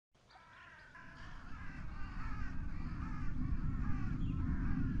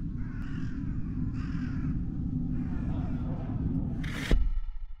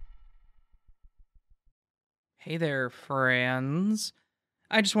Hey there, friends.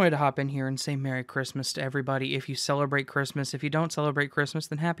 I just wanted to hop in here and say Merry Christmas to everybody. If you celebrate Christmas, if you don't celebrate Christmas,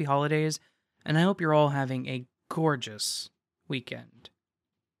 then happy holidays. And I hope you're all having a gorgeous weekend.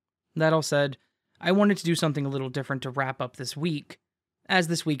 That all said, I wanted to do something a little different to wrap up this week, as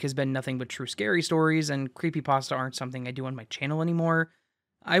this week has been nothing but true scary stories, and creepypasta aren't something I do on my channel anymore.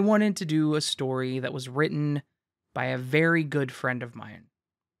 I wanted to do a story that was written by a very good friend of mine,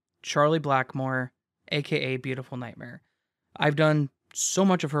 Charlie Blackmoore, aka Beautiful Nightmare. I've done so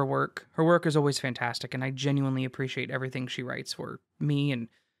much of her work. Her work is always fantastic, and I genuinely appreciate everything she writes for me and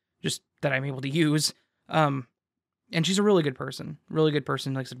just that I'm able to use. And she's a really good person. Really good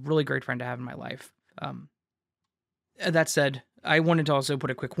person. Like I said, really great friend to have in my life. That said, I wanted to also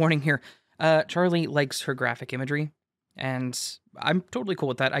put a quick warning here. Charlie likes her graphic imagery, and I'm totally cool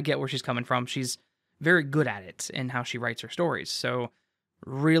with that. I get where she's coming from. She's very good at it in how she writes her stories. So,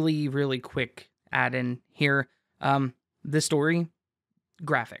 really, really quick add in here. This story,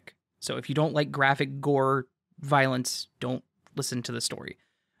 graphic. So if you don't like graphic gore, violence, don't listen to the story.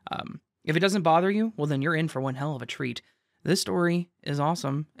 If it doesn't bother you, well, then you're in for one hell of a treat. This story is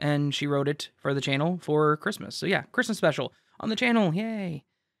awesome, and she wrote it for the channel for Christmas. So yeah, Christmas special on the channel, yay!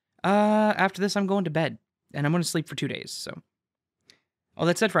 After this, I'm going to bed, and I'm going to sleep for 2 days, so. All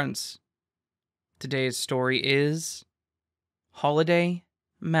that said, friends, today's story is Holiday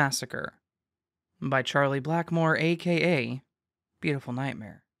Massacre by Charlie Blackmoore, aka Beautiful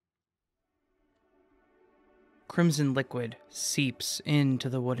Nightmare. Crimson liquid seeps into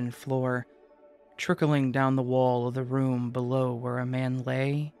the wooden floor, trickling down the wall of the room below where a man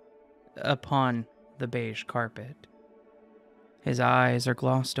lay upon the beige carpet. His eyes are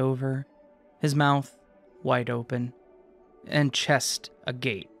glossed over, his mouth wide open, and chest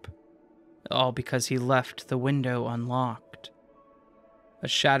agape, all because he left the window unlocked. A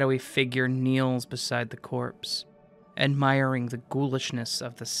shadowy figure kneels beside the corpse, admiring the ghoulishness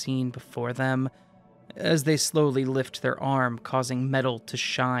of the scene before them as they slowly lift their arm, causing metal to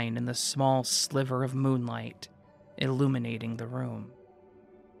shine in the small sliver of moonlight illuminating the room.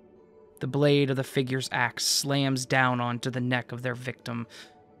 The blade of the figure's axe slams down onto the neck of their victim.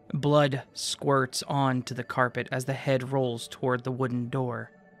 Blood squirts onto the carpet as the head rolls toward the wooden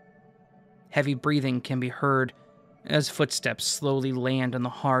door. Heavy breathing can be heard as footsteps slowly land on the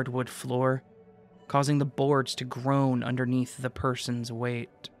hardwood floor, causing the boards to groan underneath the person's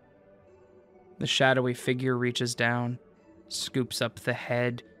weight. The shadowy figure reaches down, scoops up the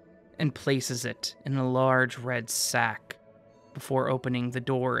head, and places it in a large red sack before opening the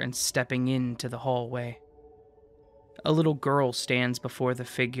door and stepping into the hallway. A little girl stands before the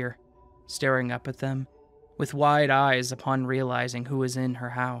figure, staring up at them, with wide eyes upon realizing who is in her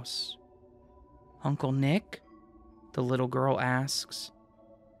house. "Uncle Nick?" the little girl asks.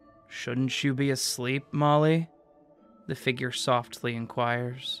 "Shouldn't you be asleep, Molly?" the figure softly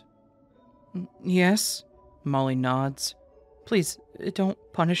inquires. "Yes," Molly nods. "Please, don't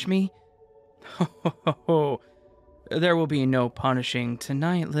punish me." "Ho, ho, ho, ho. There will be no punishing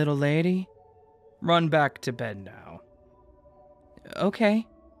tonight, little lady. Run back to bed now." "Okay."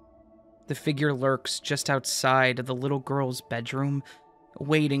 The figure lurks just outside of the little girl's bedroom,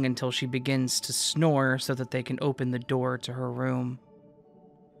 waiting until she begins to snore so that they can open the door to her room.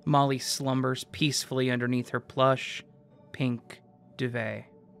 Molly slumbers peacefully underneath her plush, pink duvet.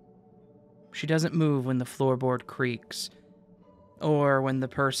 She doesn't move when the floorboard creaks, or when the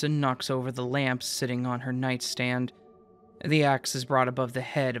person knocks over the lamp sitting on her nightstand. The axe is brought above the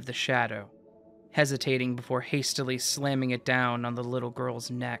head of the shadow, hesitating before hastily slamming it down on the little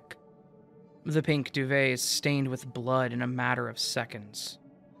girl's neck. The pink duvet is stained with blood in a matter of seconds.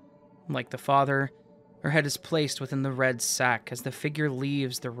 Like the father, her head is placed within the red sack as the figure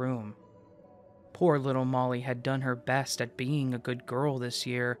leaves the room. Poor little Molly had done her best at being a good girl this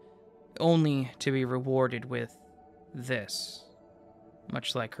year, only to be rewarded with this,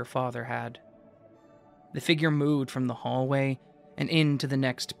 much like her father had. The figure moved from the hallway and into the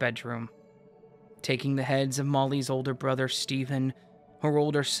next bedroom, taking the heads of Molly's older brother Stephen, her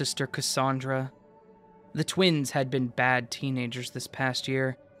older sister Cassandra. The twins had been bad teenagers this past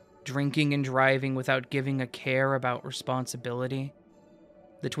year, drinking and driving without giving a care about responsibility.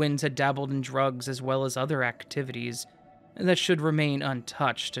 The twins had dabbled in drugs as well as other activities that should remain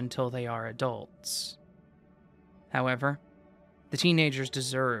untouched until they are adults. However, the teenagers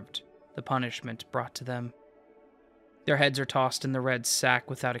deserved the punishment brought to them. Their heads are tossed in the red sack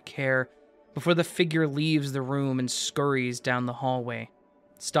without a care before the figure leaves the room and scurries down the hallway,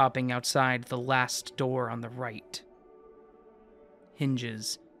 stopping outside the last door on the right.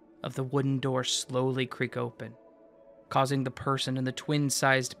 Hinges of the wooden door slowly creak open, causing the person in the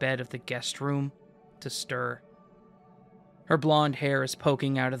twin-sized bed of the guest room to stir. Her blonde hair is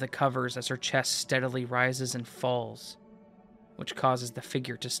poking out of the covers as her chest steadily rises and falls, which causes the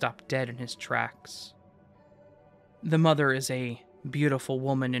figure to stop dead in his tracks. The mother is a beautiful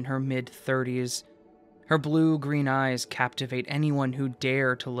woman in her mid-30s. Her blue-green eyes captivate anyone who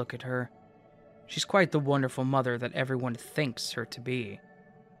dare to look at her. She's quite the wonderful mother that everyone thinks her to be.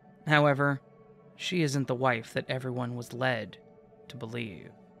 However, she isn't the wife that everyone was led to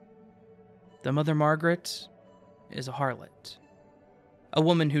believe. The Mother Margaret is a harlot. A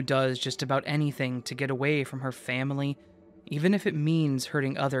woman who does just about anything to get away from her family, even if it means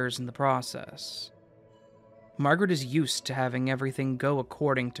hurting others in the process. Margaret is used to having everything go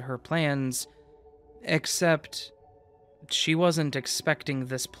according to her plans, except she wasn't expecting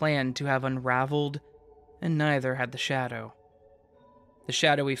this plan to have unraveled, and neither had the Shadow. The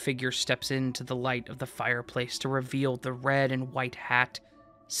shadowy figure steps into the light of the fireplace to reveal the red and white hat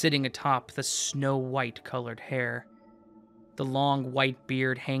sitting atop the snow-white colored hair. The long white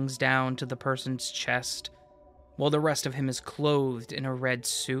beard hangs down to the person's chest, while the rest of him is clothed in a red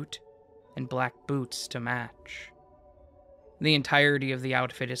suit and black boots to match. The entirety of the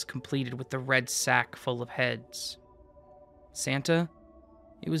outfit is completed with the red sack full of heads. Santa,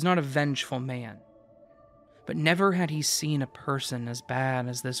 he was not a vengeful man, but never had he seen a person as bad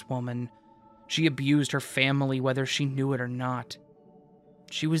as this woman. She abused her family whether she knew it or not.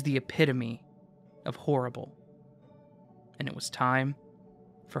 She was the epitome of horrible. And it was time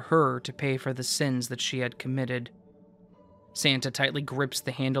for her to pay for the sins that she had committed. Santa tightly grips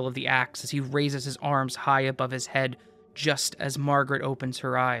the handle of the axe as he raises his arms high above his head just as Margaret opens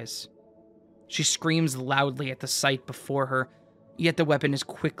her eyes. She screams loudly at the sight before her, yet the weapon is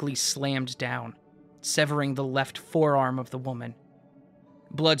quickly slammed down, severing the left forearm of the woman.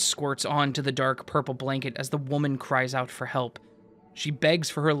 Blood squirts onto the dark purple blanket as the woman cries out for help. She begs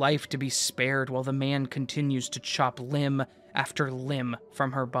for her life to be spared while the man continues to chop limb after limb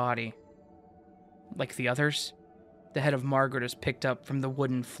from her body. Like the others, the head of Margaret is picked up from the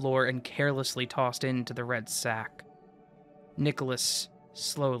wooden floor and carelessly tossed into the red sack. Nicholas,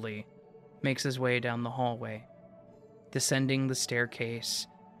 slowly, makes his way down the hallway, descending the staircase,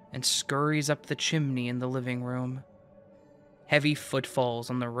 and scurries up the chimney in the living room. Heavy footfalls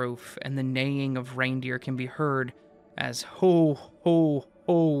on the roof and the neighing of reindeer can be heard as ho, ho,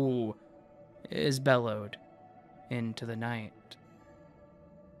 ho is bellowed into the night.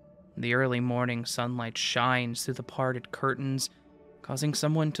 The early morning sunlight shines through the parted curtains, causing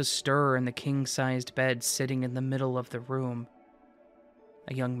someone to stir in the king-sized bed sitting in the middle of the room.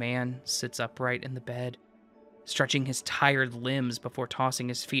 A young man sits upright in the bed, stretching his tired limbs before tossing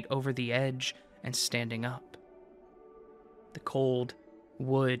his feet over the edge and standing up. The cold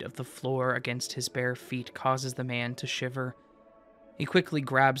wood of the floor against his bare feet causes the man to shiver. He quickly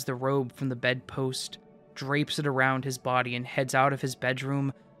grabs the robe from the bedpost, drapes it around his body, and heads out of his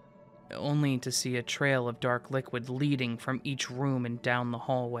bedroom, only to see a trail of dark liquid leading from each room and down the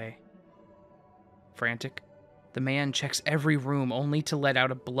hallway. Frantic, the man checks every room only to let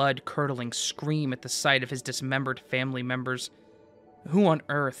out a blood-curdling scream at the sight of his dismembered family members. Who on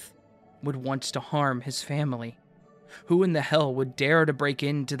earth would want to harm his family? Who in the hell would dare to break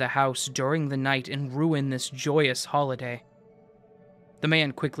into the house during the night and ruin this joyous holiday? The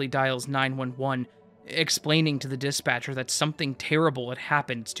man quickly dials 911, explaining to the dispatcher that something terrible had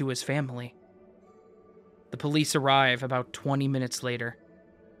happened to his family. The police arrive about 20 minutes later.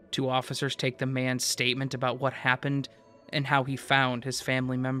 2 officers take the man's statement about what happened and how he found his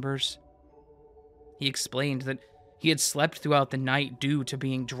family members. He explained that he had slept throughout the night due to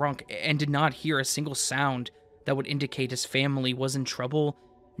being drunk and did not hear a single sound that would indicate his family was in trouble,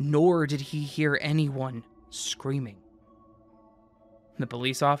 nor did he hear anyone screaming. The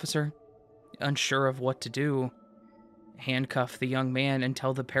police officer, unsure of what to do, handcuffed the young man and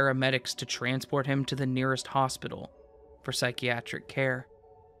tell the paramedics to transport him to the nearest hospital for psychiatric care.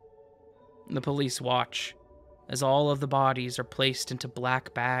 The police watch as all of the bodies are placed into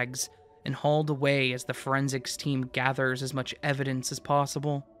black bags and hauled away as the forensics team gathers as much evidence as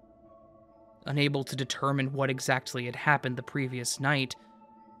possible. Unable to determine what exactly had happened the previous night,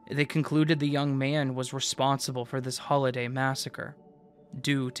 they concluded the young man was responsible for this holiday massacre,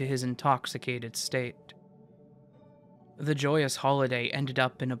 due to his intoxicated state. The joyous holiday ended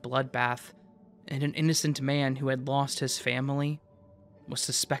up in a bloodbath, and an innocent man who had lost his family was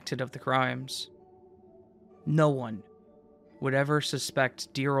suspected of the crimes. No one would ever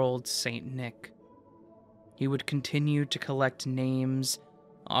suspect dear old Saint Nick. He would continue to collect names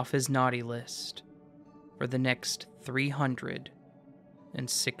off his naughty list for the next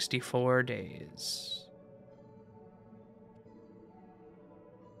 364 days.